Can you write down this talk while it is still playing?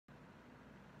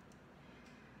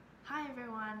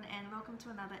everyone, and welcome to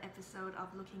another episode of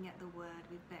Looking at the Word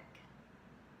with Beck.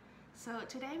 So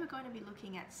today we're going to be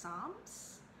looking at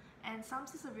Psalms, and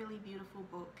Psalms is a really beautiful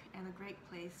book and a great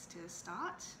place to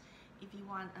start if you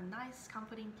want a nice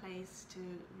comforting place to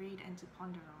read and to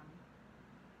ponder on.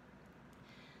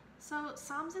 So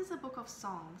Psalms is a book of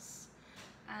songs,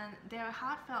 and they are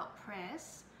heartfelt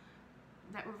prayers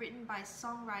that were written by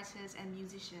songwriters and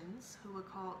musicians who were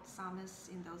called psalmists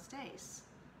in those days.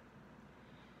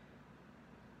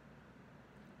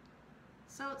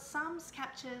 So Psalms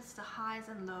captures the highs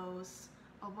and lows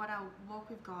of what our walk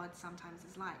with God sometimes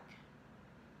is like.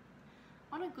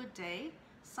 On a good day,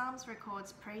 Psalms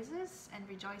records praises and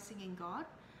rejoicing in God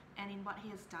and in what He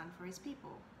has done for His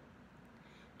people.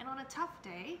 And on a tough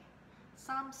day,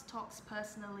 Psalms talks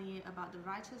personally about the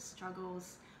writer's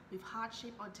struggles with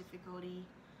hardship or difficulty,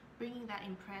 bringing that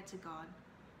in prayer to God,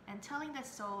 and telling their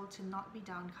soul to not be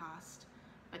downcast,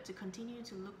 but to continue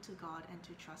to look to God and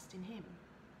to trust in Him.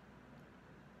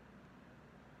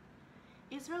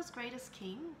 Israel's greatest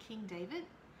king, King David,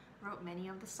 wrote many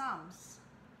of the Psalms.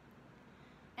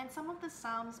 And some of the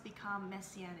Psalms become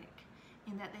messianic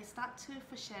in that they start to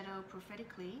foreshadow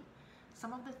prophetically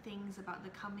some of the things about the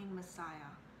coming Messiah,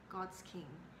 God's King,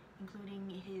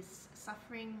 including His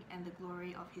suffering and the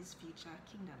glory of His future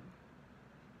kingdom.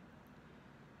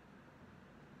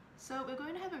 So we're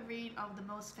going to have a read of the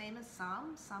most famous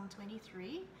Psalm, Psalm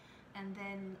 23, and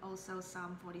then also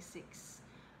Psalm 46.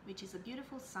 Which is a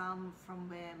beautiful psalm from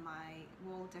where my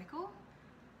wall decor,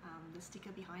 the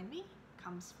sticker behind me,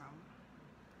 comes from.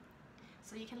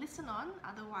 So you can listen on,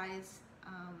 otherwise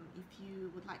if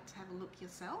you would like to have a look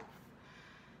yourself,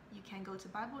 you can go to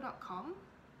bible.com,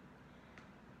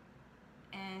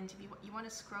 and if you want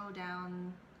to scroll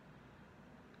down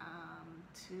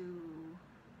to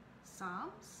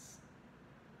Psalms,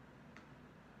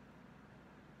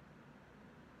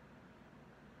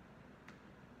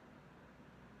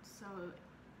 so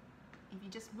if you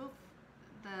just move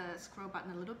the scroll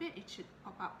button a little bit, it should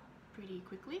pop up pretty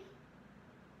quickly.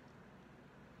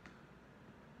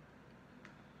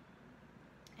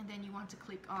 And then you want to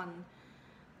click on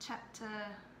chapter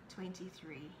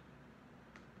 23.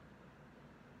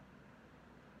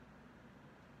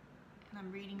 And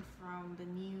I'm reading from the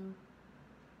New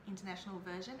International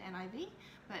Version, NIV,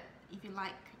 but if you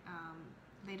like,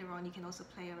 later on you can also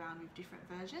play around with different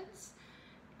versions.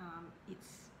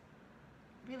 It's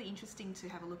really interesting to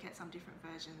have a look at some different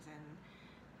versions,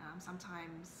 and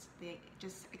sometimes they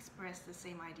just express the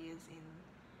same ideas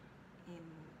in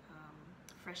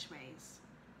fresh ways.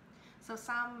 So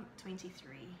Psalm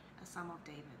 23, a Psalm of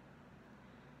David.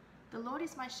 The Lord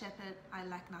is my shepherd, I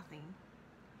lack nothing.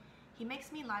 He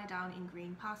makes me lie down in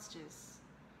green pastures.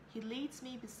 He leads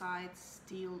me beside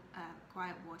still,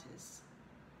 quiet waters.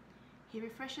 He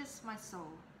refreshes my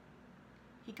soul.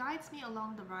 He guides me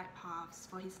along the right paths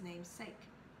for His name's sake.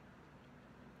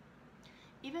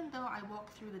 Even though I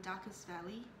walk through the darkest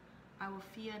valley, I will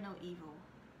fear no evil.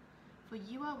 For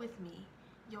you are with me,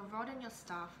 your rod and your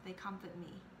staff, they comfort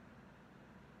me.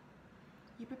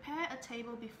 You prepare a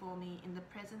table before me in the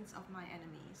presence of my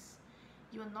enemies.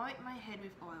 You anoint my head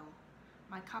with oil,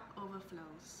 my cup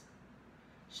overflows.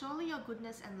 Surely your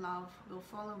goodness and love will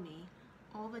follow me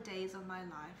all the days of my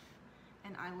life,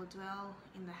 and I will dwell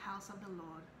in the house of the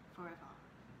Lord forever.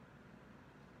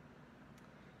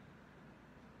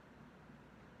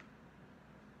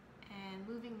 And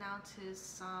moving now to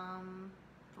Psalm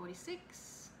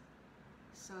 46.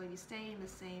 So you stay in the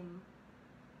same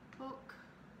book.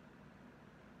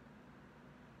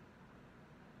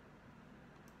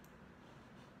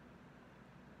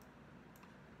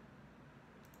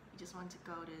 You just want to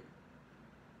go to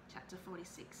chapter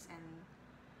 46, and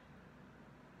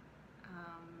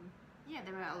yeah,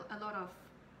 there are a lot of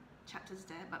chapters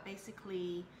there, but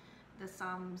basically the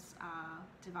Psalms are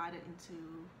divided into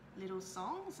little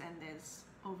songs, and there's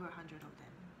over 100 of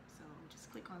them. So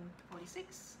just click on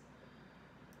 46.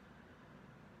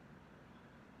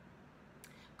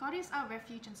 God is our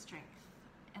refuge and strength,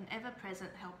 an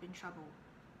ever-present help in trouble.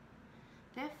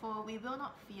 Therefore we will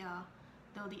not fear,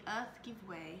 though the earth give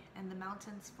way and the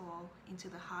mountains fall into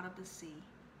the heart of the sea,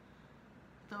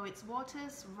 though its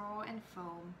waters roar and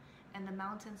foam and the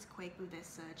mountains quake with their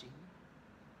surging.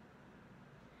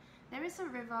 There is a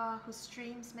river whose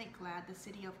streams make glad the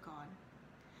city of God,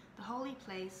 the holy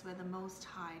place where the Most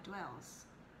High dwells.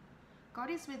 God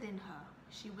is within her,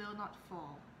 she will not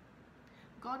fall.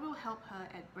 God will help her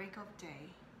at break of day.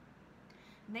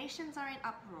 Nations are in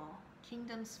uproar,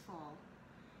 kingdoms fall.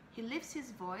 He lifts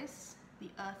His voice, the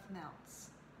earth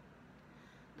melts.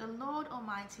 The Lord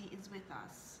Almighty is with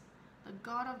us. The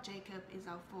God of Jacob is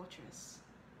our fortress.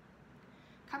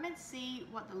 Come and see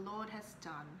what the Lord has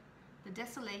done, the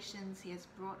desolations he has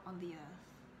brought on the earth.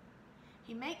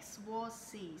 He makes wars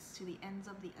cease to the ends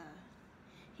of the earth.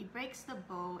 He breaks the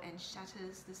bow and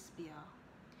shatters the spear.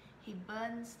 He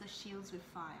burns the shields with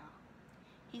fire.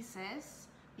 He says,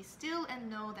 "Be still and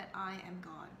know that I am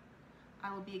God.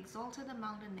 I will be exalted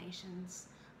among the nations.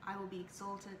 I will be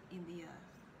exalted in the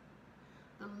earth.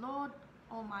 The Lord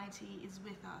Almighty is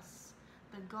with us.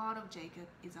 The God of Jacob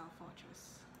is our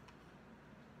fortress."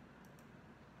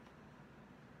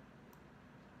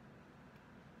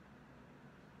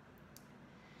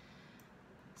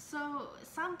 So,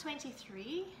 Psalm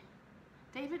 23,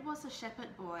 David was a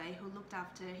shepherd boy who looked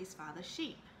after his father's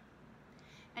sheep.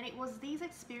 And it was these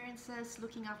experiences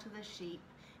looking after the sheep,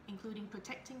 including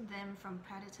protecting them from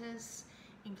predators,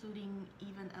 including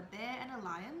even a bear and a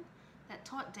lion, that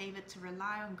taught David to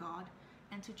rely on God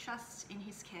and to trust in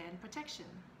his care and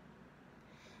protection.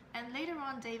 And later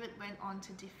on, David went on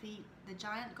to defeat the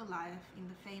giant Goliath in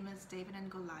the famous David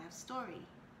and Goliath story.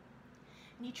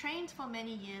 And he trained for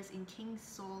many years in King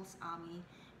Saul's army,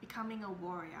 becoming a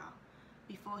warrior,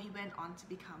 before he went on to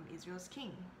become Israel's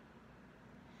king.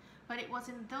 But it was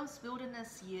in those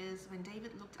wilderness years when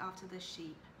David looked after the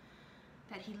sheep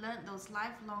that he learned those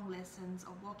lifelong lessons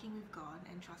of walking with God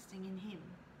and trusting in him.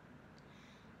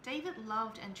 David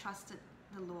loved and trusted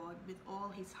the Lord with all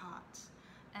his heart,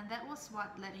 and that was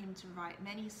what led him to write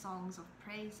many songs of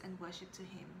praise and worship to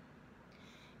him.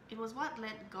 It was what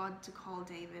led God to call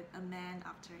David a man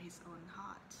after his own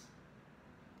heart.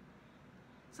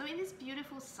 So in this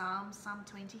beautiful psalm, Psalm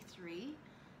 23,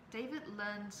 David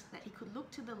learned that he could look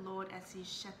to the Lord as his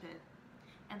shepherd,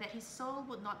 and that his soul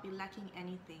would not be lacking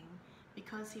anything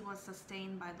because he was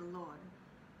sustained by the Lord.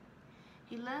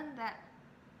 He learned that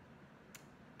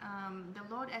the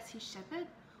Lord as his shepherd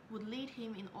would lead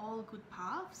him in all good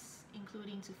paths,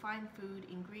 including to find food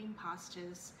in green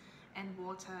pastures and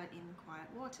water in quiet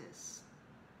waters.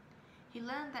 He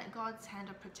learned that God's hand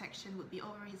of protection would be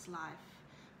over his life,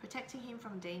 protecting him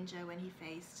from danger when he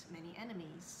faced many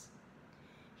enemies.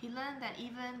 He learned that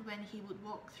even when he would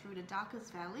walk through the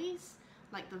darkest valleys,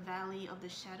 like the valley of the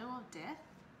shadow of death,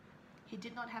 he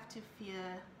did not have to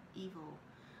fear evil,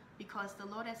 because the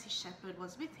Lord as his shepherd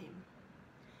was with him,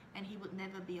 and he would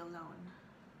never be alone.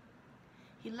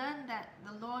 He learned that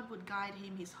the Lord would guide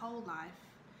him his whole life,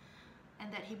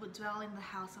 and that he would dwell in the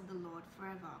house of the Lord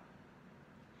forever.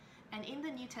 And in the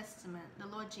New Testament, the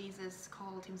Lord Jesus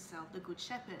called himself the Good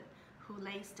Shepherd, who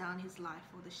lays down his life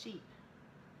for the sheep.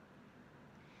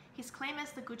 His claim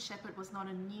as the Good Shepherd was not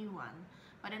a new one,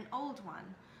 but an old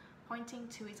one, pointing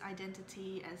to his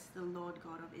identity as the Lord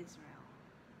God of Israel.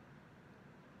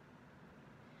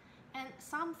 And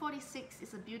Psalm 46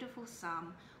 is a beautiful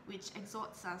psalm which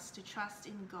exhorts us to trust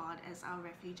in God as our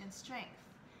refuge and strength,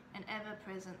 an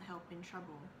ever-present help in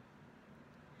trouble.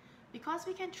 Because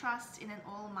we can trust in an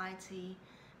almighty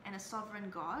and a sovereign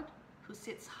God who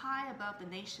sits high above the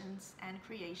nations and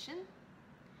creation,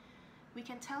 we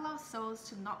can tell our souls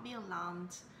to not be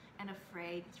alarmed and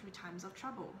afraid through times of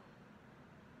trouble.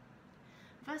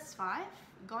 Verse 5,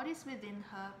 "God is within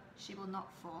her, she will not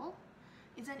fall,"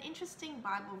 is an interesting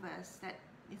Bible verse that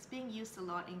is being used a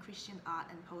lot in Christian art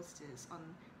and posters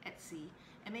on Etsy,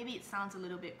 and maybe it sounds a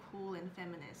little bit cool and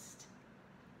feminist.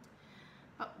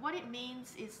 But what it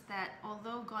means is that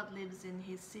although God lives in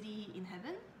his city in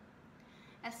heaven,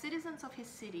 as citizens of his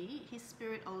city, his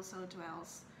Spirit also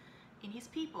dwells in his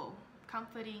people,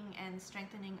 comforting and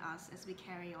strengthening us as we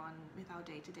carry on with our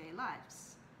day-to-day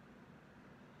lives.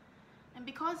 And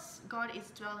because God is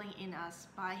dwelling in us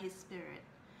by his Spirit,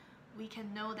 we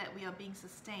can know that we are being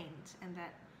sustained and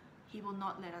that he will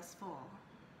not let us fall.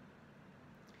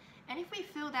 And if we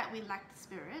feel that we lack the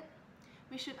Spirit,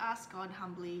 we should ask God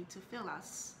humbly to fill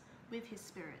us with his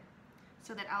Spirit,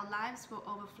 so that our lives will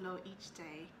overflow each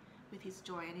day with his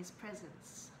joy and his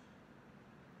presence.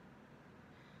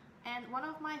 And one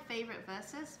of my favorite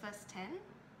verses, verse 10,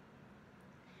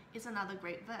 is another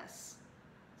great verse.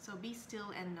 "So be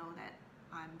still and know that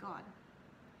I am God."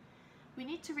 We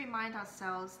need to remind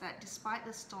ourselves that despite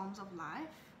the storms of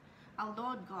life, our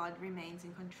Lord God remains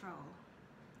in control.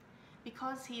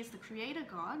 Because he is the Creator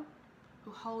God,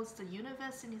 who holds the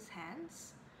universe in his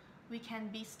hands, we can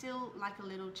be still like a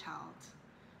little child,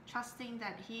 trusting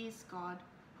that he is God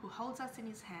who holds us in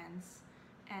his hands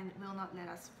and will not let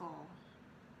us fall.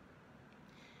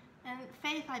 And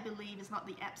faith, I believe, is not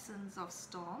the absence of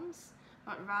storms,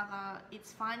 but rather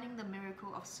it's finding the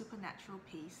miracle of supernatural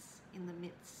peace in the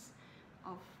midst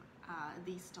of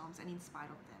these storms and in spite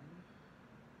of them.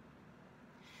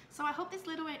 So I hope this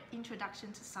little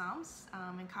introduction to Psalms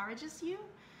encourages you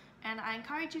And I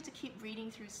encourage you to keep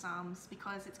reading through Psalms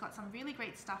because it's got some really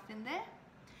great stuff in there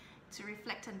to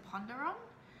reflect and ponder on.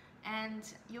 And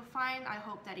you'll find, I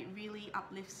hope, that it really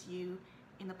uplifts you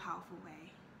in a powerful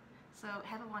way. So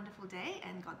have a wonderful day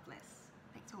and God bless.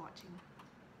 Thanks for watching.